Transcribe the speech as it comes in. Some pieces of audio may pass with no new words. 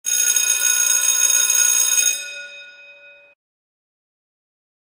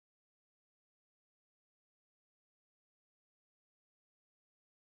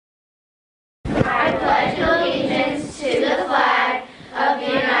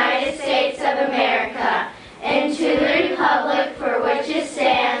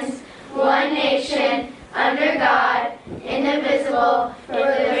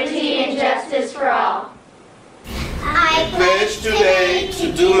pledge today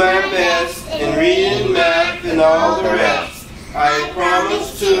to do my best in reading, math, and all the rest. I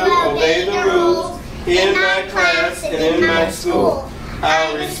promise to obey the rules in my class and in my school.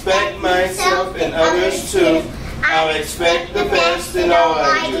 I'll respect myself and others too. I'll expect the best in all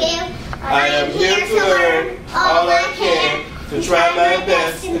I do. I am here to learn all I can, to try my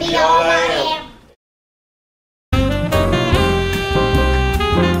best to be all I am.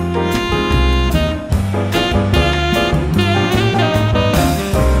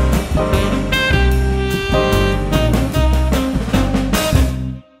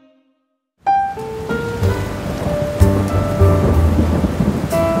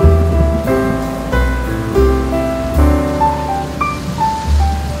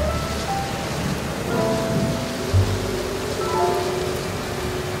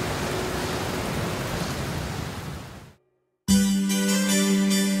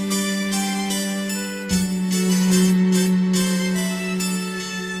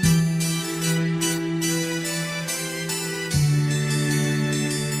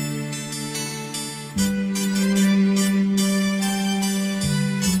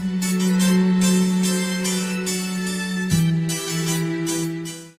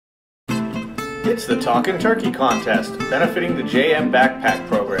 It's the Talkin' Turkey Contest, benefiting the JM Backpack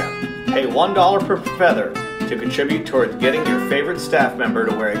Program. Pay $1 per feather to contribute towards getting your favorite staff member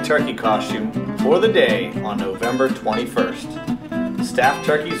to wear a turkey costume for the day on November 21st. Staff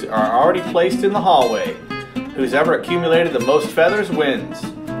turkeys are already placed in the hallway. Who's ever accumulated the most feathers wins.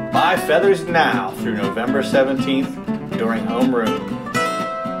 Buy feathers now through November 17th during homeroom.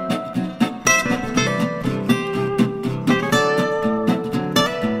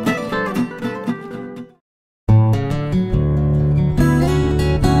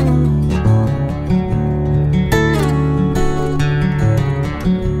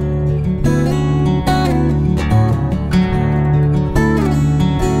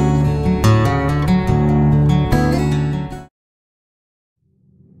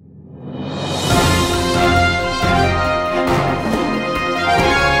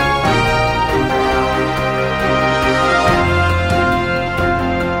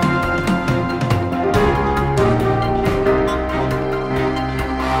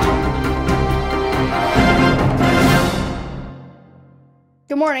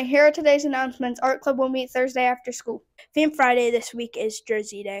 Good morning. Here are today's announcements. Art Club will meet Thursday after school. Theme Friday this week is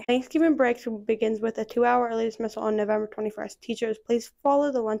Jersey Day. Thanksgiving break begins with a 2-hour early dismissal on November 21st. Teachers, please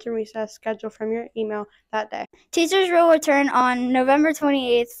follow the lunch and recess schedule from your email that day. Teachers will return on November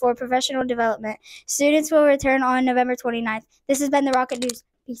 28th for professional development. Students will return on November 29th. This has been the Rocket News.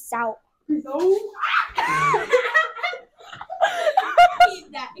 Peace out. Keep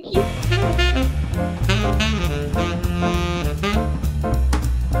that.